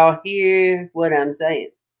mountain. Y'all hear what I'm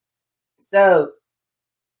saying? So,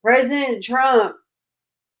 President Trump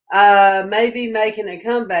may be making a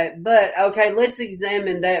comeback, but okay, let's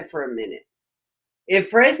examine that for a minute.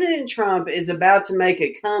 If President Trump is about to make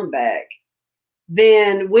a comeback,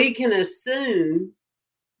 then we can assume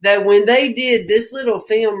that when they did this little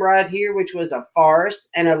film right here, which was a farce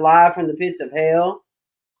and a lie from the pits of hell,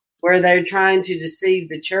 where they're trying to deceive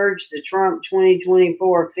the church, the Trump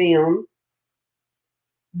 2024 film,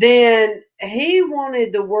 then he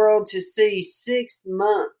wanted the world to see 6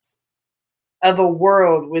 months of a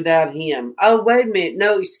world without him. Oh, wait a minute.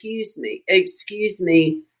 No, excuse me.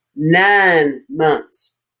 9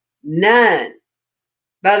 months. 9.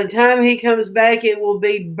 By the time he comes back, it will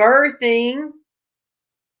be birthing.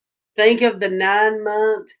 Think of the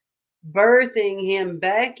 9-month birthing him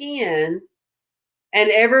back in.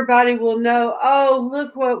 And everybody will know, oh,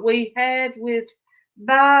 look what we had with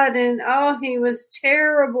Biden. Oh, he was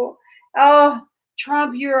terrible. Oh,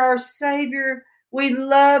 Trump, you're our savior. We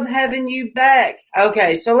love having you back.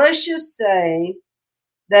 Okay, so let's just say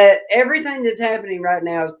that everything that's happening right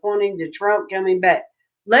now is pointing to Trump coming back.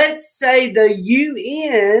 Let's say the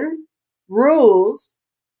UN rules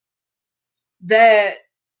that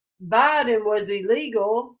Biden was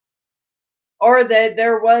illegal, or that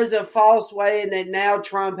there was a false way and that now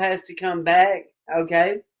Trump has to come back,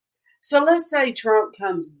 okay? So let's say Trump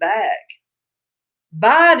comes back.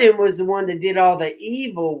 Biden was the one that did all the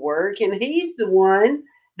evil work, and he's the one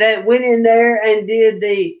that went in there and did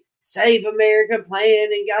the Save America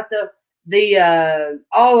plan and got the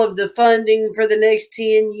all of the funding for the next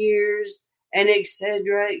 10 years and et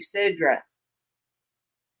cetera, et cetera.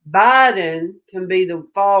 Biden can be the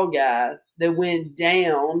fall guy that went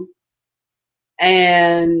down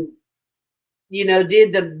and, you know,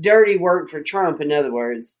 did the dirty work for Trump, in other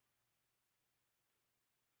words.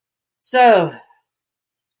 So,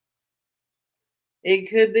 it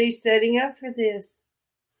could be setting up for this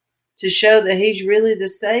to show that he's really the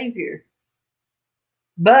savior.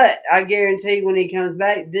 But I guarantee when he comes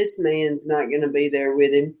back, this man's not going to be there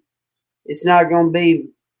with him. It's not going to be.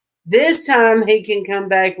 This time he can come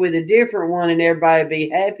back with a different one and everybody be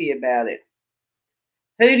happy about it.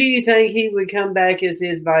 Who do you think he would come back as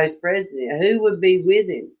his vice president? Who would be with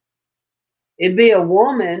him? It'd be a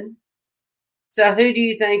woman. So who do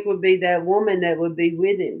you think would be that woman that would be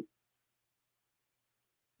with him?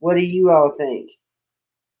 What do you all think?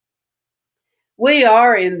 We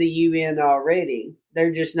are in the UN already.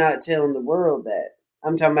 They're just not telling the world that.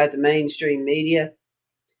 I'm talking about the mainstream media.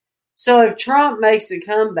 So if Trump makes a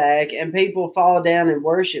comeback and people fall down and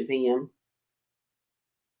worship him,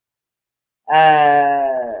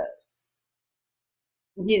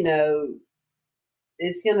 you know,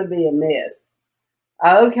 it's going to be a mess.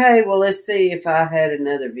 Okay, well, let's see if I had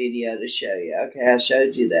another video to show you. Okay, I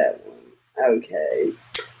showed you that one. Okay,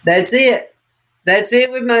 that's it. That's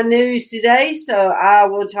it with my news today. So I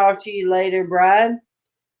will talk to you later, Brian.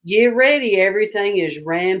 Get ready. Everything is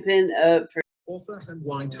ramping up for. Author and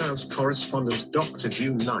White House correspondent Dr.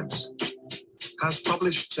 June Knight has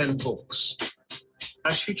published 10 books.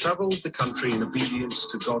 As she traveled the country in obedience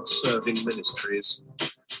to God-serving ministries,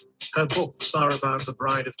 Her books are about the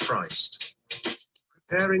Bride of Christ,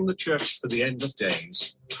 preparing the church for the end of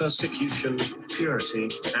days, persecution, purity,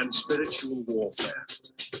 and spiritual warfare.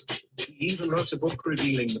 She even wrote a book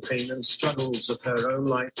revealing the pain and struggles of her own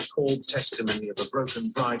life called Testimony of a Broken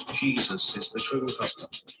Bride. Jesus is the true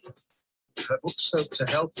husband. Her books hope to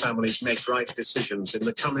help families make right decisions in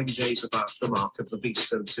the coming days about the mark of the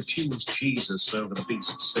beast and to choose Jesus over the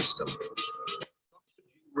beast system.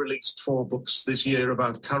 Released 4 books this year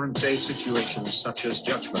about current day situations such as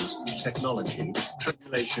judgment, technology,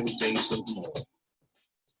 tribulation days, and more.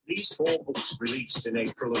 These 4 books released in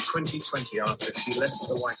April of 2020 after she left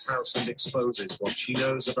the White House and exposes what she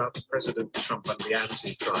knows about President Trump and the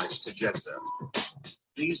Antichrist agenda.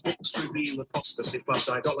 These books reveal apostasy plus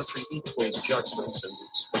idolatry equals judgment and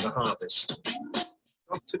it's for the harvest.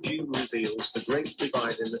 Dr. June reveals the great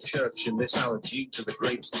divide in the church in this hour due to the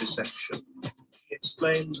great deception. She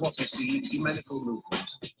explains what is the ecumenical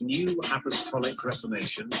movement, new apostolic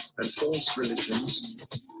reformation, and false religions,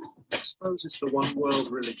 exposes the one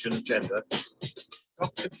world religion agenda.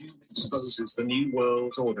 Dr. June exposes the new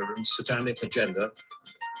world order and satanic agenda.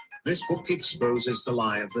 This book exposes the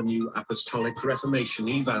lie of the new apostolic reformation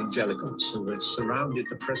evangelicals who have surrounded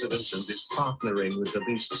the president and is partnering with the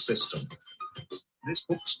beast system. This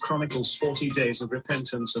book chronicles 40 days of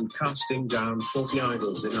repentance and casting down 40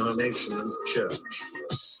 idols in our nation and church.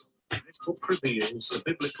 This book reveals the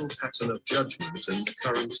biblical pattern of judgment and the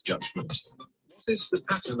current judgment. What is the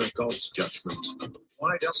pattern of God's judgment?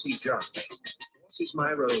 Why does he judge? What is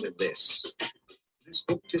my role in this? This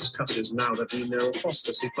book discusses now that we know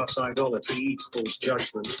apostasy plus idolatry equals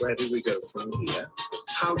judgment. Where do we go from here?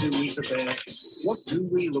 How do we prepare? What do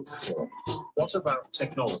we look for? What about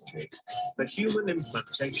technology? The human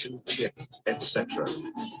implantation chip, etc.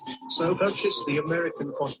 So purchase the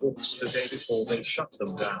American Quad books today before they shut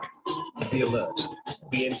them down. Be alert.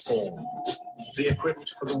 Be informed. Be equipped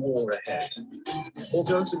for the war ahead. Or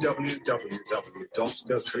go to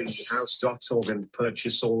www.gotreehouse.org and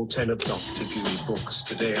purchase all 10 of Dr. June's books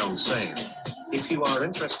today on sale. If you are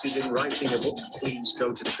interested in writing a book, please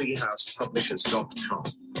go to treehousepublishers.com.